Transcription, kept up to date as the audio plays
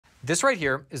This right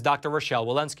here is Dr. Rochelle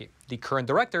Walensky, the current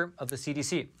director of the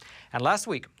CDC. And last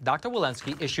week, Dr.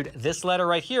 Walensky issued this letter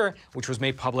right here, which was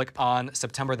made public on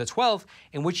September the 12th,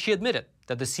 in which she admitted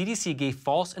that the CDC gave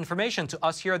false information to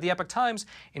us here at the Epoch Times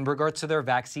in regards to their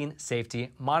vaccine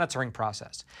safety monitoring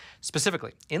process.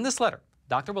 Specifically, in this letter,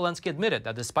 Dr. Walensky admitted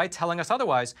that despite telling us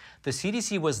otherwise, the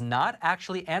CDC was not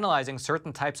actually analyzing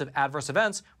certain types of adverse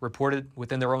events reported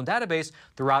within their own database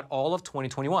throughout all of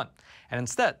 2021. And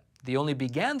instead, they only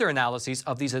began their analyses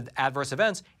of these adverse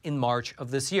events in March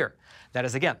of this year. That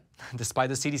is, again, despite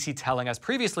the CDC telling us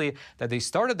previously that they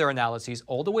started their analyses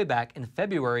all the way back in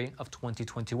February of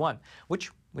 2021,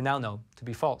 which we now know to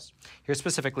be false. Here's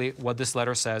specifically what this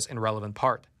letter says in relevant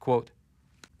part. Quote,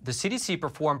 "The CDC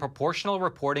performed proportional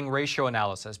reporting ratio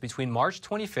analysis between March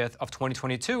 25th of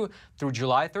 2022 through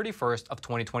July 31st of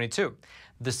 2022.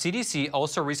 The CDC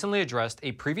also recently addressed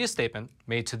a previous statement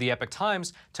made to the Epoch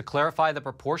Times to clarify the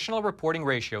proportional reporting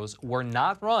ratios were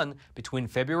not run between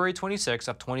February 26th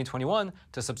of 2021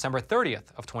 to September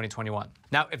 30th of 2021.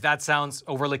 Now, if that sounds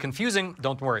overly confusing,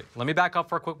 don't worry. Let me back up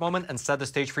for a quick moment and set the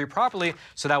stage for you properly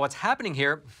so that what's happening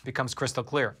here becomes crystal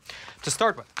clear. To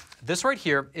start with, this right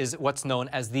here is what's known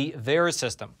as the VAERS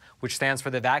system, which stands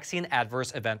for the Vaccine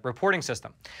Adverse Event Reporting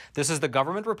System. This is the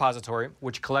government repository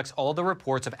which collects all the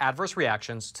reports of adverse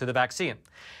reactions to the vaccine.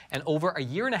 And over a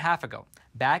year and a half ago,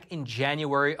 back in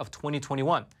January of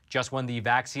 2021, just when the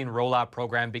vaccine rollout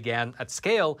program began at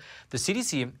scale, the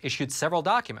CDC issued several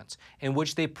documents in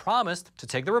which they promised to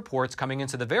take the reports coming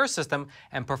into the VAERS system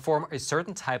and perform a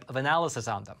certain type of analysis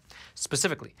on them.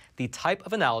 Specifically, the type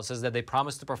of analysis that they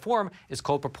promised to perform is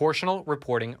called Proportional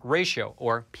Reporting Ratio,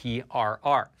 or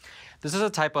PRR. This is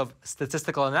a type of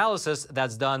statistical analysis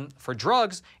that's done for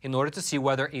drugs in order to see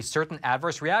whether a certain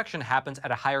adverse reaction happens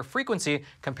at a higher frequency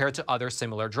compared to other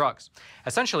similar drugs.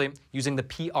 Essentially, using the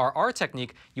PRR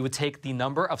technique, you would take the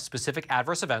number of specific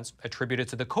adverse events attributed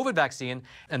to the COVID vaccine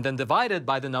and then divide it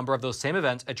by the number of those same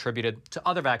events attributed to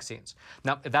other vaccines.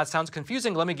 Now, if that sounds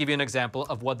confusing, let me give you an example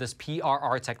of what this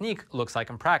PRR technique looks like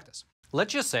in practice.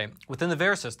 Let's just say, within the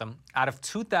VAERS system, out of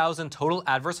 2,000 total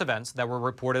adverse events that were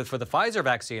reported for the Pfizer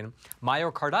vaccine,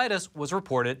 myocarditis was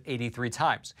reported 83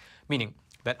 times, meaning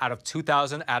that out of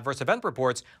 2,000 adverse event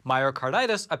reports,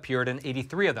 myocarditis appeared in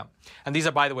 83 of them. And these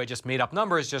are, by the way, just made-up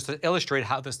numbers just to illustrate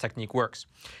how this technique works.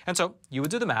 And so you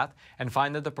would do the math and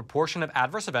find that the proportion of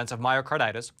adverse events of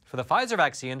myocarditis for the Pfizer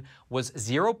vaccine was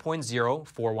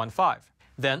 0.0415.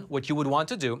 Then what you would want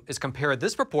to do is compare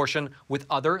this proportion with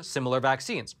other similar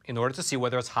vaccines in order to see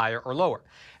whether it's higher or lower.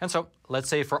 And so let's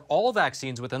say for all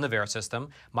vaccines within the VAERS system,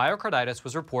 myocarditis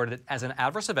was reported as an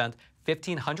adverse event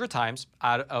 1,500 times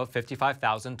out of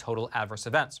 55,000 total adverse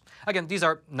events. Again, these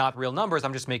are not real numbers,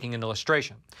 I'm just making an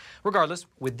illustration. Regardless,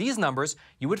 with these numbers,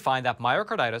 you would find that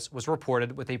myocarditis was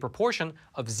reported with a proportion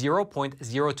of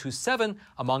 0.027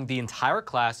 among the entire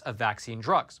class of vaccine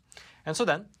drugs. And so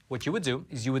then, what you would do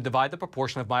is you would divide the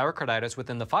proportion of myocarditis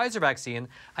within the Pfizer vaccine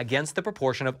against the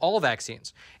proportion of all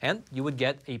vaccines, and you would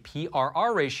get a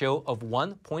PRR ratio of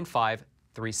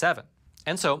 1.537.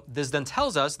 And so this then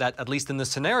tells us that, at least in this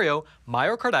scenario,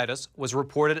 myocarditis was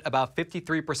reported about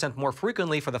 53% more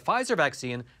frequently for the Pfizer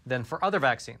vaccine than for other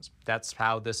vaccines. That's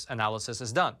how this analysis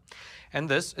is done. And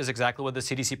this is exactly what the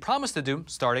CDC promised to do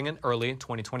starting in early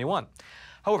 2021.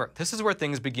 However, this is where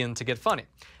things begin to get funny,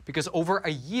 because over a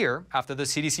year after the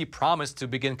CDC promised to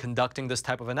begin conducting this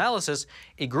type of analysis,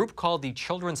 a group called the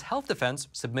Children's Health Defense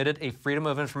submitted a Freedom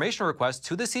of Information request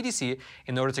to the CDC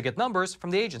in order to get numbers from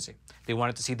the agency. They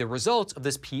wanted to see the results of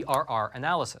this PRR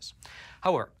analysis.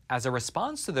 However, as a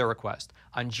response to their request,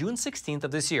 on June 16th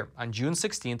of this year, on June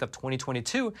 16th of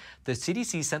 2022, the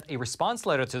CDC sent a response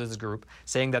letter to this group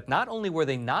saying that not only were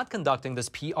they not conducting this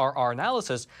PRR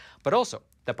analysis, but also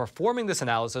that performing this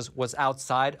analysis was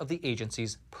outside of the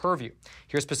agency's purview.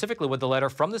 Here's specifically what the letter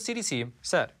from the CDC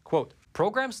said, quote,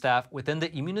 "Program staff within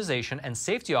the Immunization and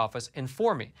Safety Office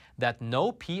informed me that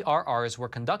no PRRs were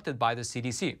conducted by the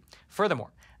CDC.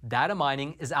 Furthermore, data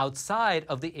mining is outside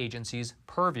of the agency's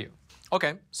purview."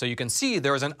 Okay, so you can see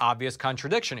there is an obvious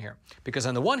contradiction here, because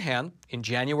on the one hand, in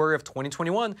January of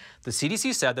 2021, the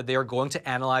CDC said that they are going to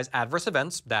analyze adverse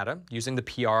events data using the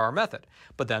PRR method.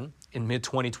 But then, in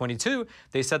mid-2022,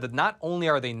 they said that not only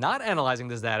are they not analyzing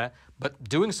this data, but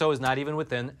doing so is not even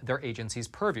within their agency's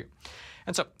purview.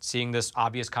 And so, seeing this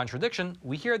obvious contradiction,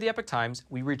 we here at the Epoch Times,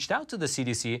 we reached out to the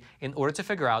CDC in order to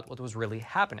figure out what was really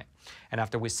happening. And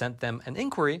after we sent them an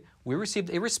inquiry, we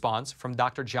received a response from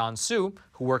Dr. John Su,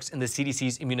 who works in the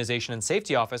CDC's Immunization and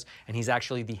Safety Office, and he's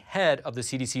actually the head of the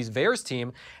CDC's VAERS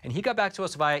team, and he got back to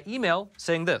us via email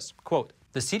saying this, quote,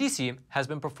 The CDC has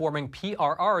been performing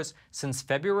PRRs since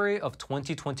February of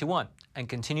 2021 and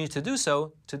continues to do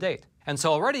so to date. And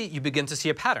so already you begin to see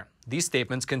a pattern. These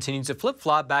statements continue to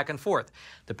flip-flop back and forth.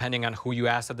 Depending on who you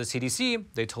asked at the CDC,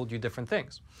 they told you different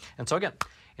things. And so again,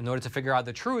 in order to figure out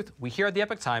the truth, we here at the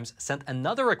Epoch Times sent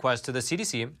another request to the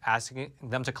CDC asking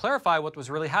them to clarify what was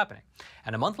really happening.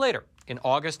 And a month later, in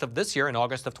August of this year, in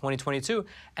August of 2022,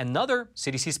 another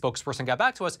CDC spokesperson got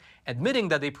back to us admitting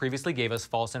that they previously gave us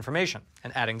false information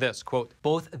and adding this, quote,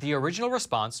 "Both the original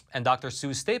response and Dr.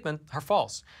 Su's statement are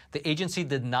false. The agency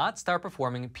did not start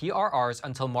performing PRRs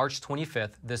until March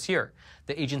 25th this year.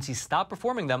 The agency stopped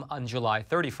performing them on July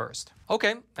 31st.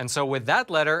 Okay, and so with that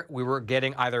letter, we were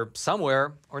getting either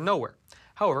somewhere or nowhere.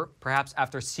 However, perhaps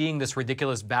after seeing this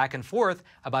ridiculous back and forth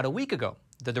about a week ago,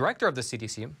 the director of the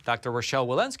CDC, Dr.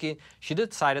 Walensky, she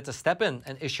decided to step in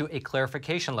and issue a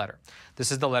clarification letter.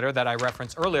 This is the letter that I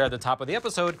referenced earlier at the top of the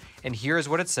episode, and here's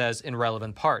what it says in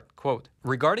relevant part. Quote,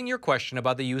 "Regarding your question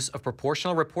about the use of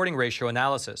proportional reporting ratio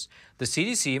analysis, the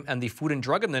CDC and the Food and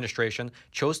Drug Administration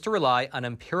chose to rely on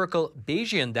empirical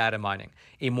Bayesian data mining,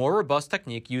 a more robust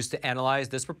technique used to analyze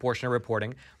disproportionate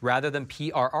reporting rather than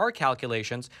PRR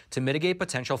calculations to mitigate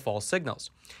potential false signals.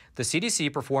 The CDC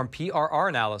performed PRR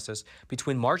analysis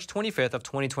between March 25th of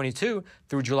 2022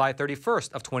 through July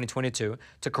 31st of 2022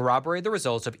 to corroborate the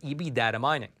results of EB data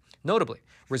mining. Notably,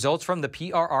 results from the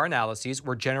PRR analyses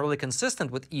were generally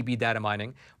consistent with EB data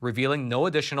mining, revealing no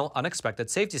additional unexpected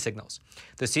safety signals.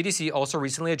 The CDC also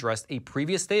recently addressed a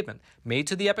previous statement made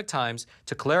to the Epoch Times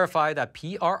to clarify that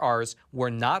PRRs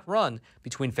were not run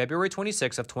between February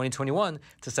 26th of 2021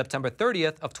 to September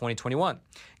 30th of 2021.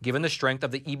 Given the strength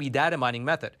of the EB data mining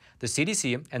method, the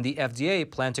CDC and the FDA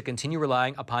plan to continue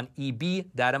relying upon EB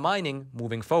data mining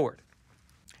moving forward."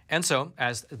 And so,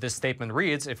 as this statement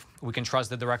reads, if we can trust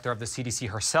the director of the CDC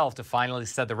herself to finally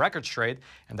set the record straight,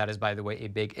 and that is, by the way, a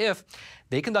big if,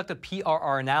 they conducted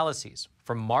PRR analyses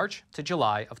from March to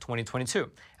July of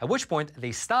 2022, at which point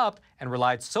they stopped and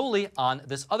relied solely on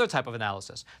this other type of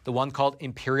analysis, the one called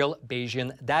imperial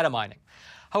Bayesian data mining.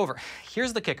 However,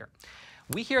 here's the kicker.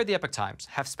 We here at the Epoch Times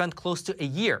have spent close to a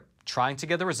year trying to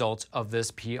get the results of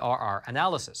this PRR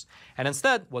analysis. And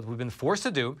instead, what we've been forced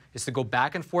to do is to go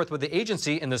back and forth with the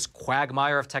agency in this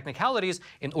quagmire of technicalities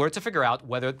in order to figure out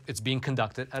whether it's being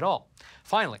conducted at all.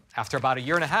 Finally, after about a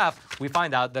year and a half, we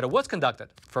find out that it was conducted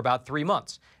for about 3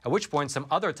 months, at which point some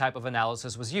other type of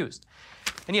analysis was used.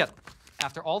 And yet,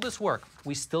 after all this work,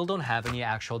 we still don't have any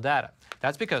actual data.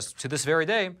 That's because, to this very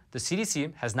day, the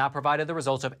CDC has not provided the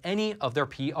results of any of their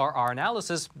PRR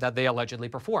analysis that they allegedly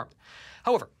performed.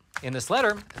 However, in this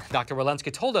letter, Dr.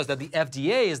 Walensky told us that the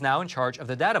FDA is now in charge of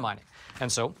the data mining. And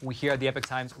so we here at the Epoch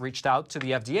Times reached out to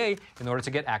the FDA in order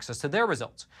to get access to their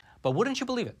results. But wouldn't you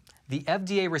believe it? The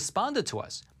FDA responded to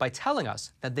us by telling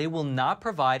us that they will not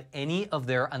provide any of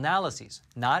their analyses,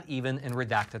 not even in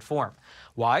redacted form.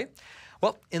 Why?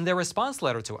 Well, in their response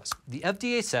letter to us, the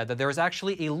FDA said that there is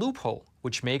actually a loophole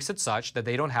which makes it such that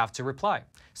they don't have to reply.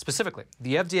 Specifically,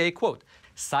 the FDA, quote,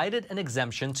 cited an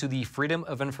exemption to the Freedom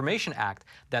of Information Act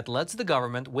that lets the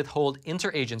government withhold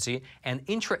interagency and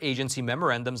intra-agency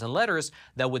memorandums and letters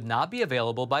that would not be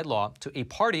available by law to a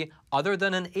party other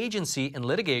than an agency in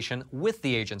litigation with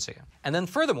the agency. And then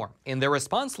furthermore, in their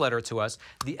response letter to us,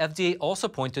 the FDA also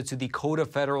pointed to the Code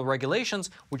of Federal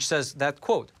Regulations, which says that,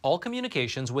 quote, all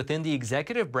communications within the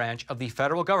executive branch of the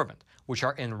federal government, which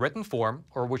are in written form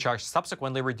or which are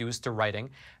subsequently reduced to writing,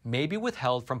 may be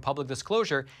withheld from public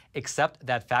disclosure except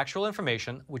that factual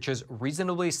information, which is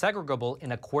reasonably segregable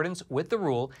in accordance with the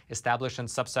rule established in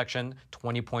subsection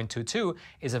 20.22,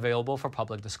 is available for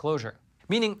public disclosure.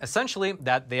 Meaning, essentially,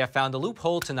 that they have found a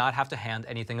loophole to not have to hand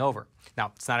anything over.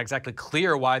 Now, it's not exactly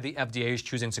clear why the FDA is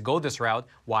choosing to go this route,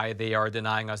 why they are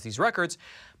denying us these records,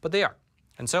 but they are.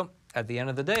 And so, at the end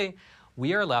of the day,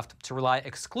 we are left to rely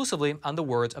exclusively on the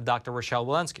words of Dr.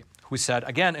 Walensky, who said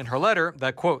again in her letter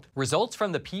that, quote, results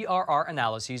from the PRR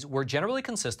analyses were generally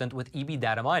consistent with EB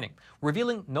data mining,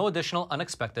 revealing no additional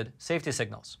unexpected safety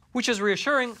signals. Which is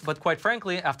reassuring, but quite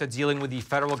frankly, after dealing with the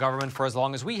federal government for as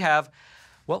long as we have,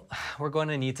 well, we're going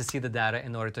to need to see the data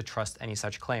in order to trust any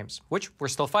such claims, which we're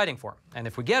still fighting for. And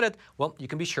if we get it, well, you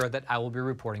can be sure that I will be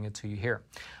reporting it to you here.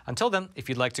 Until then, if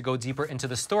you'd like to go deeper into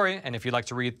the story, and if you'd like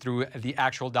to read through the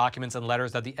actual documents and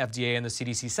letters that the FDA and the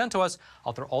CDC sent to us,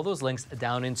 I'll throw all those links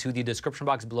down into the description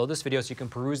box below this video so you can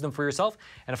peruse them for yourself.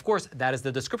 And of course, that is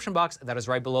the description box that is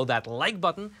right below that like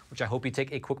button, which I hope you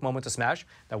take a quick moment to smash.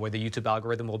 That way the YouTube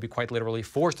algorithm will be quite literally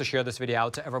forced to share this video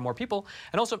out to ever more people.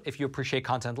 And also, if you appreciate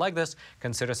content like this, consider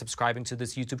consider subscribing to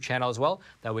this YouTube channel as well.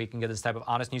 That way you can get this type of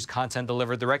honest news content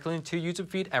delivered directly into your YouTube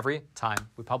feed every time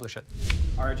we publish it.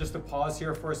 All right, just to pause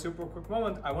here for a super quick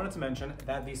moment, I wanted to mention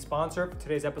that the sponsor for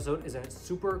today's episode is a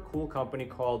super cool company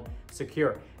called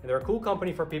Sekur. And they're a cool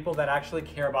company for people that actually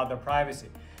care about their privacy.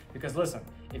 Because listen,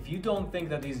 if you don't think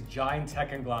that these giant tech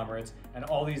conglomerates and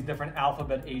all these different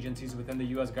alphabet agencies within the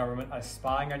US government are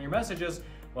spying on your messages,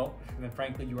 well, then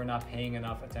frankly, you are not paying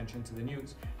enough attention to the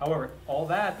news. However, all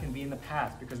that can be in the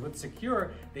past because with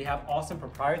Sekur, they have awesome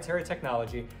proprietary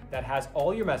technology that has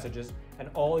all your messages and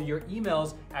all your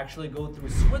emails actually go through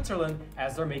Switzerland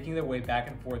as they're making their way back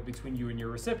and forth between you and your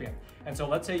recipient. And so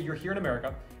let's say you're here in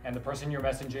America and the person you're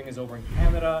messaging is over in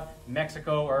Canada,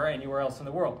 Mexico, or anywhere else in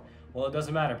the world. Well, it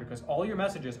doesn't matter because all your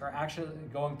messages are actually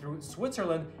going through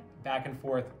Switzerland back and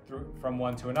forth from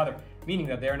one to another, meaning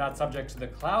that they are not subject to the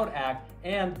Cloud Act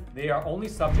and they are only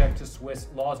subject to Swiss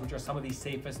laws, which are some of the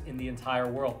safest in the entire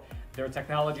world. Their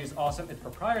technology is awesome, it's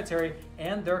proprietary,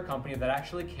 and they're a company that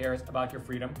actually cares about your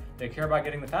freedom. They care about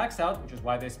getting the facts out, which is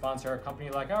why they sponsor a company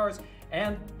like ours.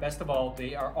 And best of all,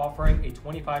 they are offering a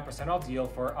 25% off deal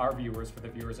for our viewers, for the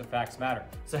viewers of Facts Matter.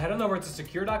 So head on over to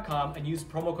Sekur.com and use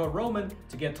promo code Roman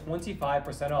to get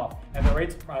 25% off. And the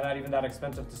rates are not even that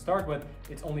expensive to start with.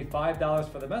 It's only $5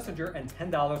 for the messenger and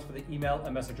 $10 for the email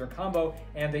and messenger combo.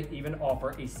 And they even offer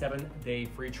a 7-day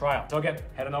free trial. So again,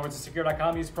 head on over to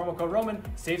Sekur.com, use promo code Roman,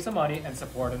 save some money, and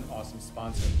support an awesome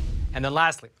sponsor. And then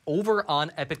lastly, over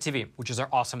on Epoch TV, which is our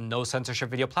awesome no censorship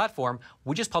video platform,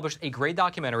 we just published a great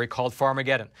documentary called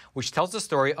Farmageddon, which tells the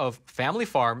story of family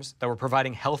farms that were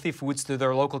providing healthy foods to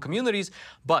their local communities,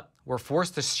 but were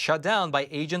forced to shut down by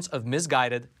agents of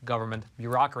misguided government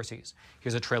bureaucracies.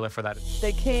 Here's a trailer for that.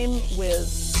 They came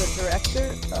with the director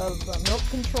of milk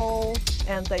control,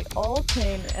 and they all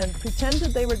came and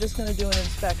pretended they were just going to do an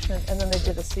inspection, and then they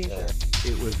did a seizure.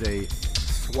 It was a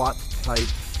SWAT-type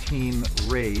team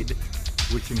raid,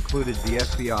 which included the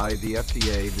FBI, the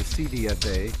FDA, the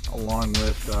CDSA, along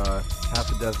with half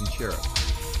a dozen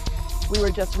sheriffs. We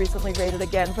were just recently raided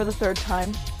again for the third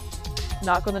time.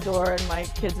 Knock on the door and my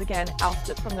kids again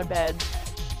ousted from their beds.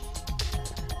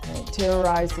 They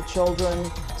terrorized the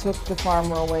children, took the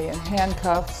farmer away in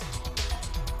handcuffs.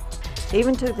 They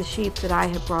even took the sheep that I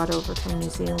had brought over from New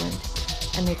Zealand,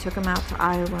 and they took them out to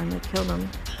Iowa and they killed them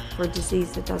for a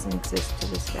disease that doesn't exist to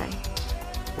this day.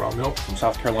 Raw milk from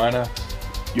South Carolina,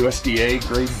 USDA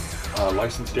grade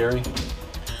licensed dairy,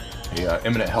 a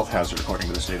imminent health hazard according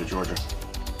to the state of Georgia.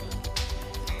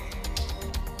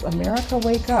 America,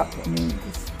 wake up. I mean,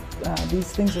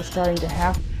 these things are starting to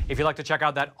happen. If you'd like to check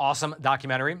out that awesome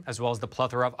documentary, as well as the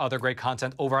plethora of other great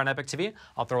content over on Epoch TV,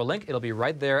 I'll throw a link. It'll be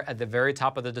right there at the very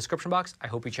top of the description box. I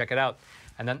hope you check it out.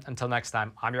 And then until next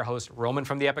time, I'm your host, Roman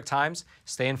from the Epoch Times.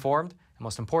 Stay informed, and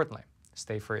most importantly,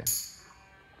 stay free.